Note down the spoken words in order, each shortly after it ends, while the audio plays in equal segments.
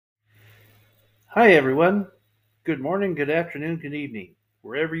Hi, everyone. Good morning, good afternoon, good evening,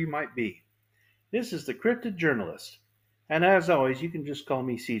 wherever you might be. This is the Cryptid Journalist, and as always, you can just call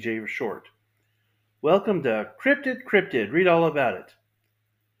me CJ for short. Welcome to Cryptid, read all about it.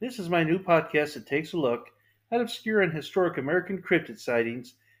 This is my new podcast that takes a look at obscure and historic American cryptid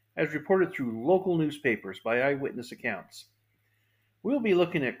sightings as reported through local newspapers by eyewitness accounts. We'll be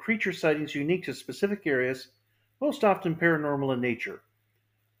looking at creature sightings unique to specific areas, most often paranormal in nature,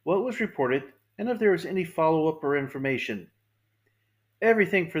 what was reported, and if there was any follow up or information.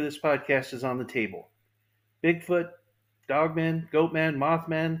 Everything for this podcast is on the table: Bigfoot, Dogman, Goatman,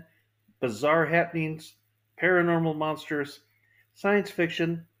 Mothman, bizarre happenings, paranormal monsters, science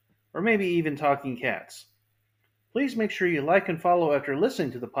fiction, or maybe even talking cats. Please make sure you like and follow after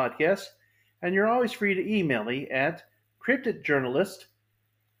listening to the podcast, and you're always free to email me at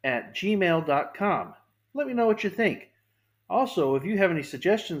cryptidjournalist@gmail.com. Let me know what you think. Also, if you have any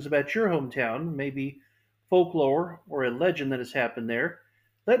suggestions about your hometown, maybe folklore or a legend that has happened there,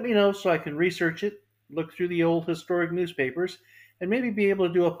 let me know so I can research it, look through the old historic newspapers, and maybe be able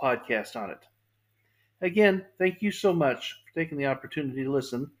to do a podcast on it. Again, thank you so much for taking the opportunity to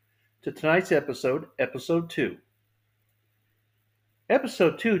listen to tonight's episode, Episode 2.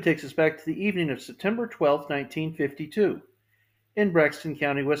 Episode 2 takes us back to the evening of September 12, 1952, in Braxton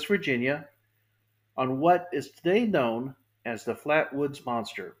County, West Virginia, on what is today known as the Flatwoods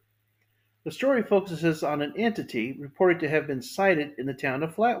Monster. The story focuses on an entity reported to have been sighted in the town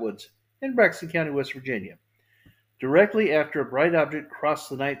of Flatwoods in Braxton County, West Virginia, directly after a bright object crossed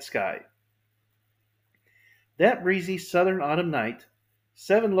the night sky. That breezy southern autumn night,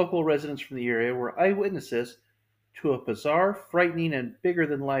 7 local residents from the area were eyewitnesses to a bizarre, frightening, and bigger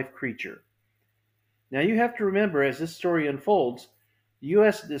than life creature. Now you have to remember, as this story unfolds, the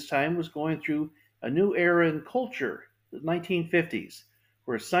U.S. at this time was going through a new era in culture, the 1950s,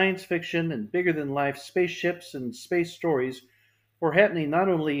 where science fiction and bigger than life spaceships and space stories were happening not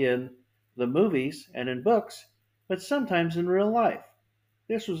only in the movies and in books, but sometimes in real life.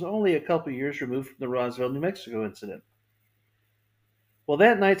 This was only a couple years removed from the Roswell, New Mexico incident. Well,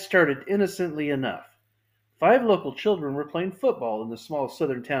 that night started innocently enough. 5 local children were playing football in the small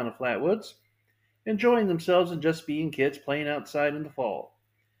southern town of Flatwoods, enjoying themselves and just being kids playing outside in the fall.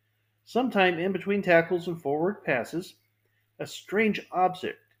 Sometime in between tackles and forward passes, a strange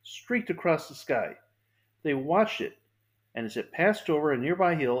object streaked across the sky. They watched it, and as it passed over a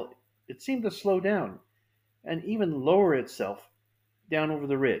nearby hill, it seemed to slow down and even lower itself down over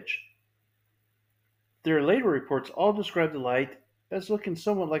the ridge. Their later reports all described the light as looking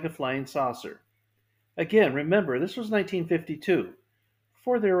somewhat like a flying saucer. Again, remember, this was 1952,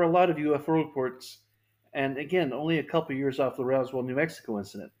 before there were a lot of UFO reports, and again, only a couple years off the Roswell, New Mexico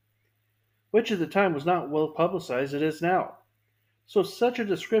incident, which at the time was not well publicized as it is now. So such a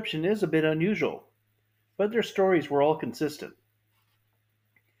description is a bit unusual, but their stories were all consistent.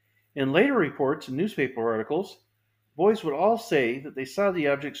 In later reports and newspaper articles, boys would all say that they saw the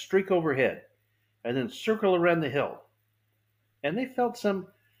object streak overhead and then circle around the hill, and they felt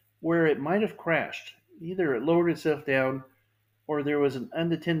some where it might have crashed. Either it lowered itself down or there was an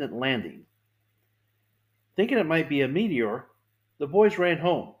unattended landing. Thinking it might be a meteor, the boys ran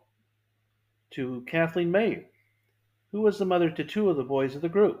home to Kathleen May, who was the mother to 2 of the boys of the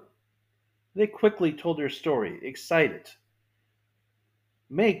group. They quickly told their story, excited.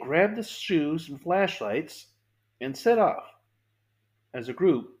 May grabbed the shoes and flashlights and set off as a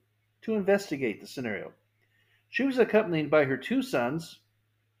group to investigate the scenario. She was accompanied by her 2 sons,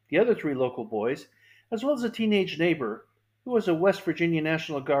 the other 3 local boys, as well as a teenage neighbor who was a West Virginia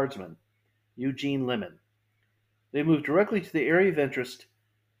National Guardsman, Eugene Lemon. They moved directly to the area of interest,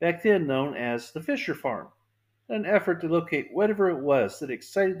 back then known as the Fisher Farm, in an effort to locate whatever it was that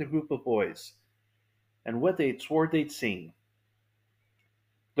excited the group of boys and what they had swore they'd seen.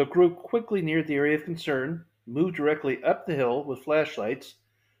 The group quickly neared the area of concern, moved directly up the hill with flashlights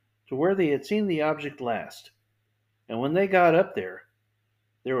to where they had seen the object last. And when they got up there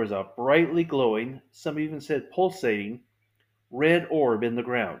was a brightly glowing, some even said pulsating, red orb in the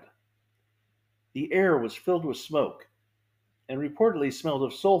ground. The air was filled with smoke and reportedly smelled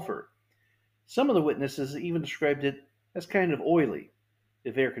of sulfur. Some of the witnesses even described it as kind of oily,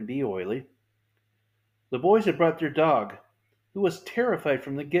 if air can be oily. The boys had brought their dog, who was terrified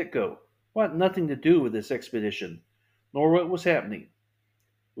from the get-go, wanted nothing to do with this expedition, nor what was happening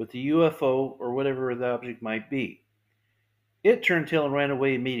with the UFO or whatever the object might be. It turned tail and ran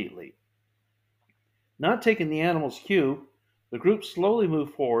away immediately. Not taking the animal's cue, the group slowly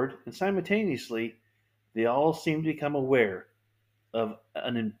moved forward, and simultaneously, they all seemed to become aware of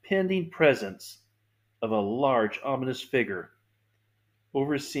an impending presence of a large, ominous figure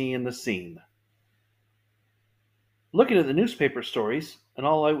overseeing the scene. Looking at the newspaper stories and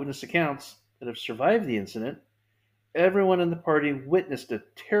all eyewitness accounts that have survived the incident, everyone in the party witnessed a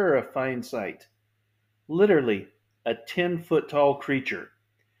terrifying sight. Literally, a 10-foot tall creature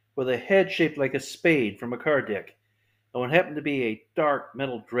with a head shaped like a spade from a car deck, and what happened to be a dark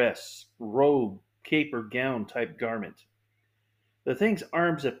metal dress, robe, cape, or gown type garment. The thing's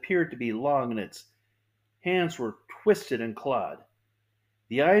arms appeared to be long and its hands were twisted and clawed.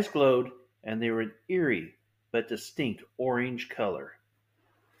 The eyes glowed, and they were an eerie but distinct orange color.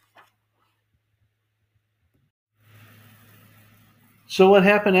 So, what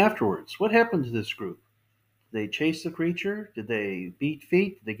happened afterwards? What happened to this group? Did they chase the creature? Did they beat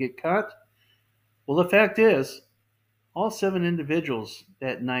feet? Did they get caught? Well, the fact is, all 7 individuals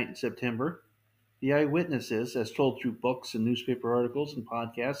that night in September, the eyewitnesses, as told through books and newspaper articles and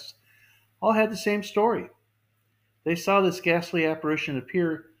podcasts, all had the same story. They saw this ghastly apparition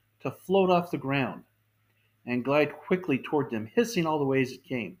appear to float off the ground and glide quickly toward them, hissing all the ways it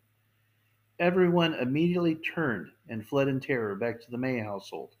came. Everyone immediately turned and fled in terror back to the May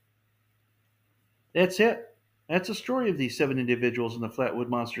household. That's it. That's the story of these 7 individuals in the Flatwood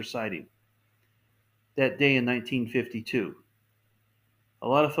Monster sighting that day in 1952. A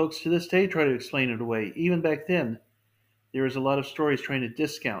lot of folks to this day try to explain it away. Even back then, there was a lot of stories trying to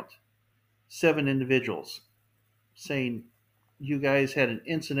discount 7 individuals, saying you guys had an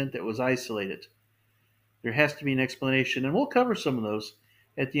incident that was isolated. There has to be an explanation, and we'll cover some of those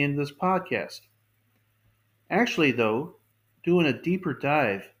at the end of this podcast. Actually, though, doing a deeper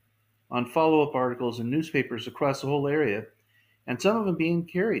dive on follow up articles in newspapers across the whole area, and some of them being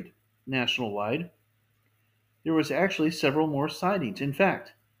carried national wide, there was actually several more sightings. In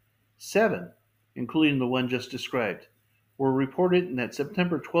fact, 7, including the one just described, were reported in that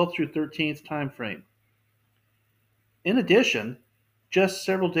September 12th through 13th time frame. In addition, just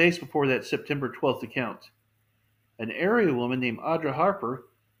several days before that September 12th account, an area woman named Audra Harper,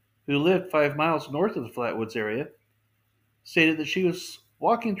 who lived 5 miles north of the Flatwoods area, stated that she was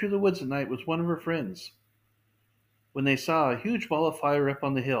walking through the woods at night with one of her friends when they saw a huge ball of fire up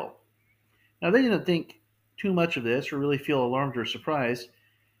on the hill. Now, they didn't think too much of this or really feel alarmed or surprised,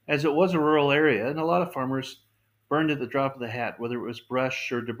 as it was a rural area and a lot of farmers burned at the drop of the hat, whether it was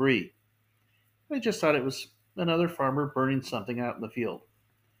brush or debris. They just thought it was another farmer burning something out in the field.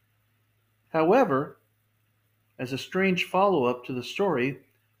 However, as a strange follow up to the story,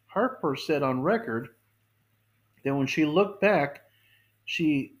 Harper said on record that when she looked back,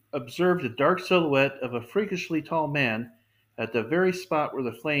 she observed a dark silhouette of a freakishly tall man at the very spot where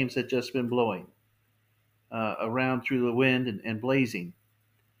the flames had just been blowing around through the wind and blazing.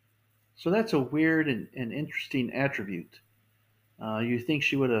 So that's a weird and interesting attribute. You think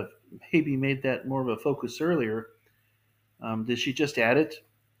she would have maybe made that more of a focus earlier. Did she just add it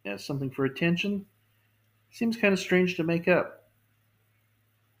as something for attention? Seems kind of strange to make up.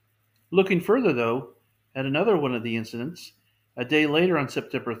 Looking further, though, at another one of the incidents, a day later on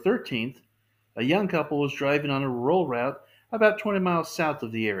September 13th, a young couple was driving on a rural route about 20 miles south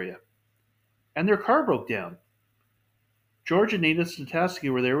of the area, and their car broke down. George and Nina Snatowski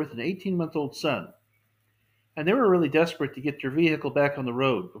were there with an 18-month-old son, and they were really desperate to get their vehicle back on the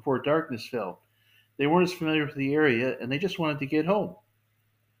road before darkness fell. They weren't as familiar with the area, and they just wanted to get home.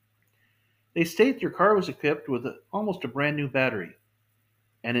 They state their car was equipped with almost a brand new battery,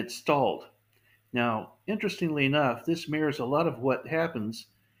 and it stalled. Now, interestingly enough, this mirrors a lot of what happens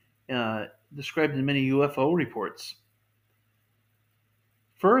described in many UFO reports.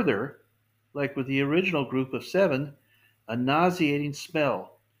 Further, like with the original group of 7, a nauseating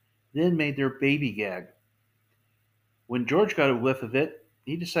smell then made their baby gag. When George got a whiff of it,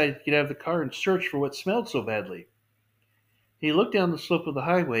 he decided to get out of the car and search for what smelled so badly. He looked down the slope of the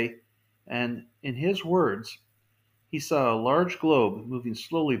highway, and in his words, he saw a large globe moving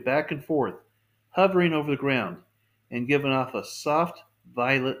slowly back and forth, hovering over the ground, and giving off a soft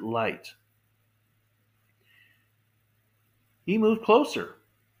violet light. He moved closer.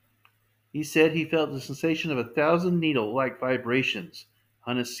 He said he felt the sensation of 1,000 needle-like vibrations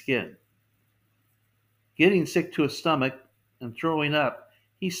on his skin. Getting sick to his stomach and throwing up,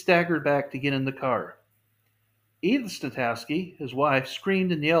 he staggered back to get in the car. Edith Snatowski, his wife,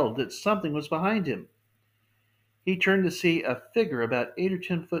 screamed and yelled that something was behind him. He turned to see a figure about 8 or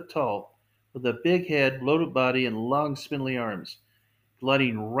 10 foot tall, with a big head, bloated body, and long spindly arms,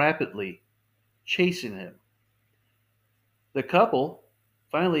 gliding rapidly, chasing him. The couple,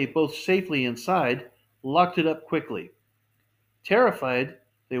 finally both safely inside, locked it up quickly. Terrified,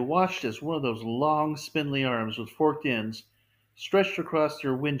 they watched as one of those long, spindly arms with forked ends stretched across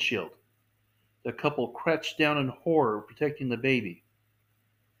their windshield. The couple crouched down in horror, protecting the baby.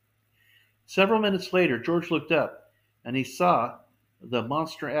 Several minutes later, George looked up and he saw the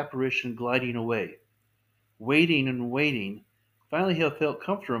monster apparition gliding away. Waiting and waiting, finally he felt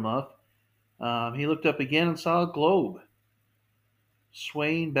comfortable enough. He looked up again and saw a globe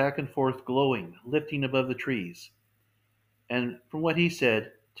swaying back and forth, glowing, lifting above the trees, and from what he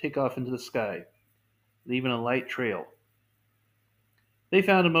said, take off into the sky, leaving a light trail. They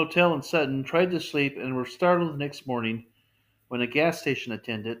found a motel in Sutton, tried to sleep, and were startled the next morning when a gas station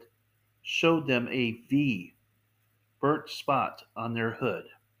attendant showed them a V burnt spot on their hood.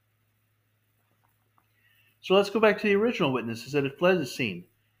 So let's go back to the original witnesses that had fled the scene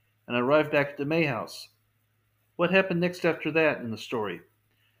and arrived back at the May house. What happened next after that in the story?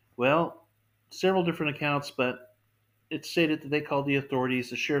 Well, several different accounts, but it's stated that they called the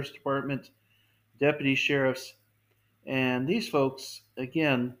authorities, the sheriff's department, deputy sheriffs, and these folks,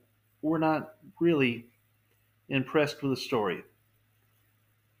 again, were not really impressed with the story.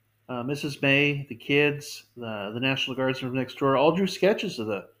 Mrs. May, the kids, the National Guardsman from next door all drew sketches of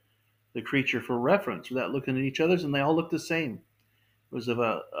the creature for reference without looking at each other's, and they all looked the same. It was of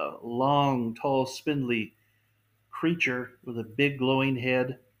a long, tall, spindly creature with a big glowing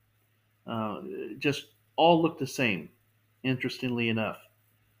head. Just all looked the same, interestingly enough.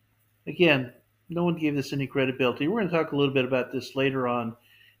 Again, no one gave this any credibility. We're going to talk a little bit about this later on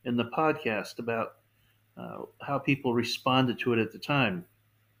in the podcast about how people responded to it at the time.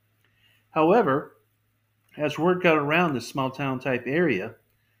 However, as word got around this small town type area,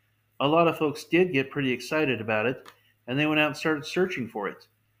 a lot of folks did get pretty excited about it, and they went out and started searching for it.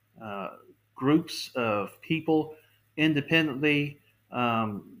 Uh, Groups of people independently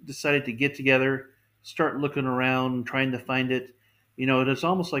decided to get together, start looking around, trying to find it. You know, it is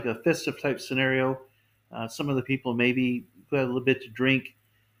almost like a festive type scenario. Some of the people maybe who had a little bit to drink,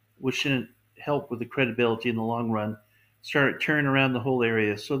 which didn't help with the credibility in the long run, started tearing around the whole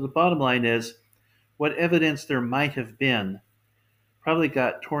area. So the bottom line is, what evidence there might have been probably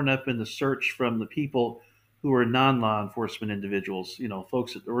got torn up in the search from the people who were non-law enforcement individuals, you know,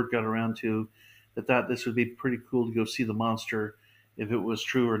 folks that the word got around to that thought this would be pretty cool to go see the monster if it was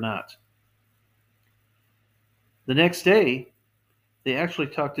true or not. The next day, they actually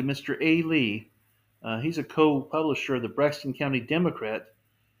talked to Mr. A. Lee. He's a co-publisher of the Braxton County Democrat.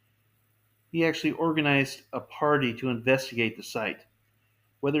 He actually organized a party to investigate the site.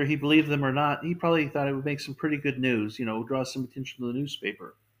 Whether he believed them or not, he probably thought it would make some pretty good news, you know, draw some attention to the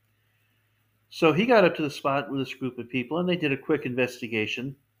newspaper. So he got up to the spot with this group of people, and they did a quick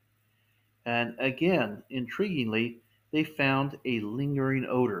investigation. And again, intriguingly, they found a lingering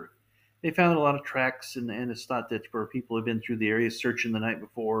odor. They found a lot of tracks, and it's thought that where people had been through the area searching the night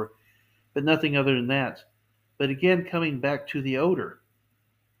before, but nothing other than that. But again, coming back to the odor,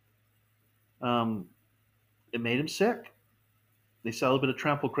 um, it made him sick. They saw a little bit of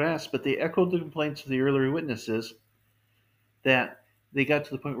trampled grass, but they echoed the complaints of the earlier witnesses that they got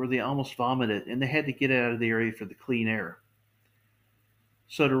to the point where they almost vomited and they had to get out of the area for the clean air.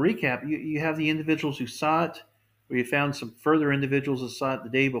 So to recap, you have the individuals who saw it, or you found some further individuals that saw it the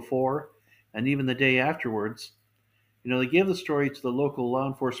day before and even the day afterwards. You know, they give the story to the local law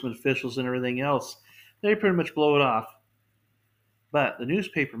enforcement officials and everything else. They pretty much blow it off. But the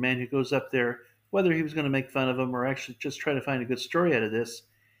newspaper man who goes up there, whether he was going to make fun of them or actually just try to find a good story out of this,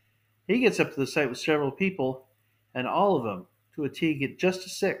 he gets up to the site with several people, and all of them, to a T, get just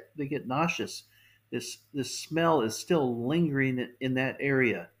as sick. They get nauseous. This smell is still lingering in that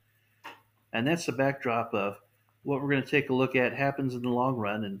area. And that's the backdrop of what we're going to take a look at happens in the long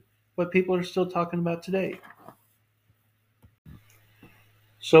run and what people are still talking about today.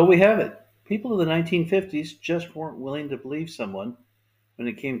 So we have it. People of the 1950s just weren't willing to believe someone when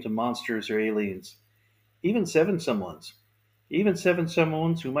it came to monsters or aliens. Even seven someones. Even seven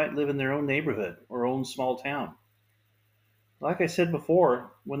someones who might live in their own neighborhood or own small town. Like I said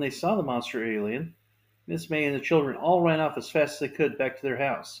before, when they saw the monster alien, Miss May and the children all ran off as fast as they could back to their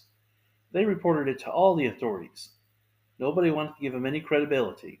house. They reported it to all the authorities. Nobody wanted to give them any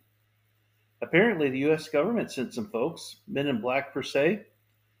credibility. Apparently, the U.S. government sent some folks, men in black per se,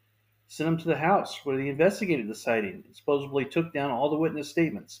 sent them to the house where they investigated the sighting and supposedly took down all the witness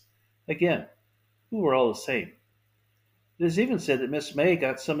statements. Again, who were all the same. It is even said that Miss May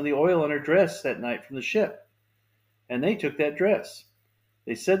got some of the oil on her dress that night from the ship, and they took that dress.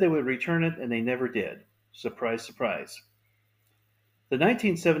 They said they would return it, and they never did. Surprise, surprise. The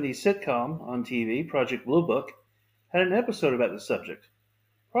 1970s sitcom on TV, Project Blue Book, had an episode about the subject.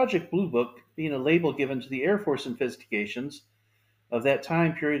 Project Blue Book being a label given to the Air Force investigations of that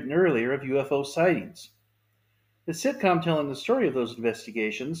time period and earlier of UFO sightings. The sitcom telling the story of those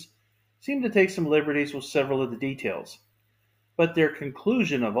investigations seemed to take some liberties with several of the details, but their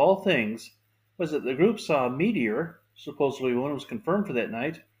conclusion of all things was that the group saw a meteor Supposedly one was confirmed for that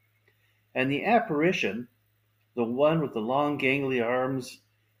night, and the apparition, the one with the long gangly arms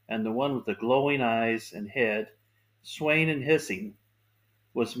and the one with the glowing eyes and head, swaying and hissing,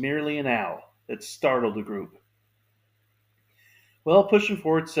 was merely an owl that startled the group. Well, pushing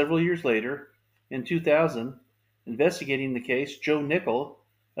forward several years later, in 2000, investigating the case, Joe Nickel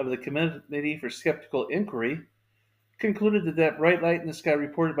of the Committee for Skeptical Inquiry concluded that that bright light in the sky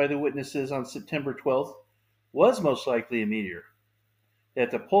reported by the witnesses on September 12th was most likely a meteor,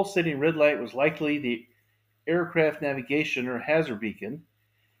 that the pulsating red light was likely the aircraft navigation or hazard beacon,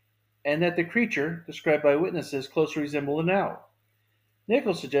 and that the creature, described by witnesses, closely resembled an owl.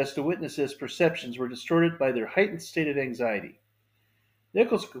 Nichols suggests the witnesses' perceptions were distorted by their heightened state of anxiety.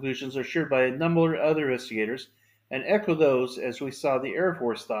 Nichols' conclusions are shared by a number of other investigators and echo those, as we saw the Air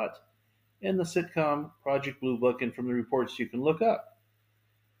Force thought, in the sitcom Project Blue Book and from the reports you can look up.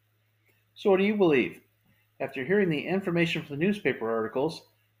 So what do you believe? After hearing the information from the newspaper articles,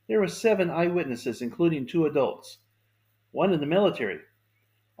 there were 7 eyewitnesses, including 2 adults, one in the military.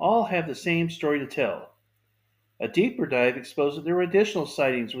 All have the same story to tell. A deeper dive exposed that there were additional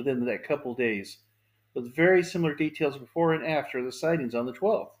sightings within that couple days, with very similar details before and after the sightings on the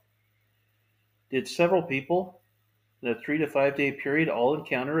 12th. Did several people in a 3 to 5 day period all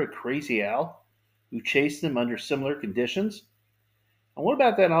encounter a crazy owl who chased them under similar conditions? And what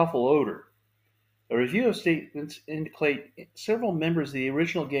about that awful odor? A review of statements indicate several members of the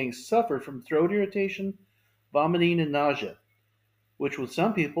original gang suffered from throat irritation, vomiting, and nausea, which with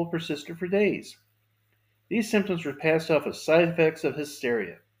some people persisted for days. These symptoms were passed off as side effects of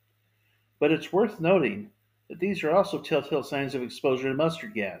hysteria. But it's worth noting that these are also telltale signs of exposure to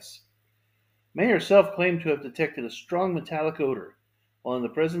mustard gas. May herself claimed to have detected a strong metallic odor while in the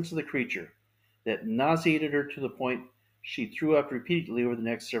presence of the creature that nauseated her to the point she threw up repeatedly over the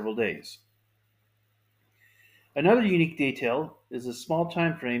next several days. Another unique detail is the small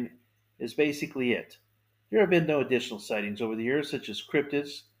time frame is basically it. There have been no additional sightings over the years, such as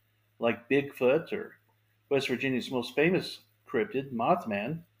cryptids like Bigfoot or West Virginia's most famous cryptid,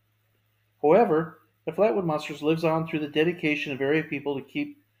 Mothman. However, the Flatwood Monsters lives on through the dedication of area people to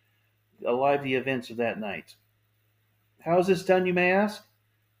keep alive the events of that night. How is this done, you may ask?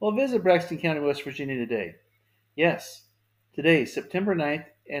 Well, visit Braxton County, West Virginia today. Yes, today, September 9th,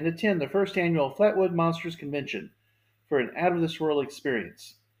 and attend the first annual Flatwood Monsters Convention for an out-of-this-world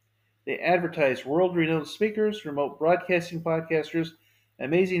experience. They advertise world-renowned speakers, remote broadcasting podcasters,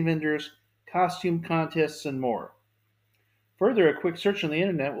 amazing vendors, costume contests, and more. Further, a quick search on the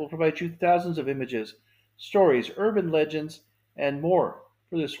internet will provide you thousands of images, stories, urban legends, and more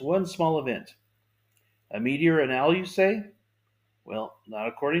for this one small event. A meteor and owl, you say? Well, not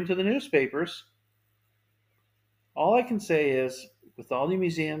according to the newspapers. All I can say is, with all the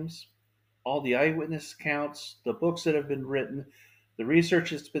museums, all the eyewitness accounts, the books that have been written, the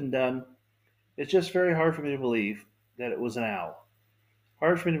research that's been done, it's just very hard for me to believe that it was an owl.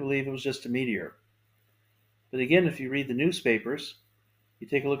 Hard for me to believe it was just a meteor. But again, if you read the newspapers, you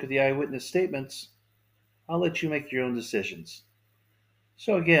take a look at the eyewitness statements, I'll let you make your own decisions.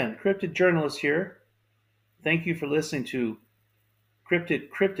 So again, Cryptid Journalist here. Thank you for listening to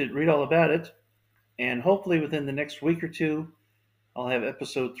Cryptid, read all about it. And hopefully within the next week or two, I'll have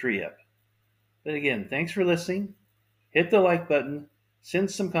episode 3 up. But again, thanks for listening. Hit the like button,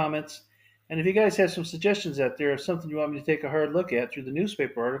 send some comments, and if you guys have some suggestions out there of something you want me to take a hard look at through the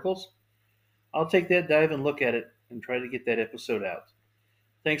newspaper articles, I'll take that dive and look at it and try to get that episode out.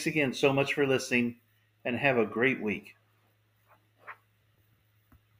 Thanks again so much for listening, and have a great week.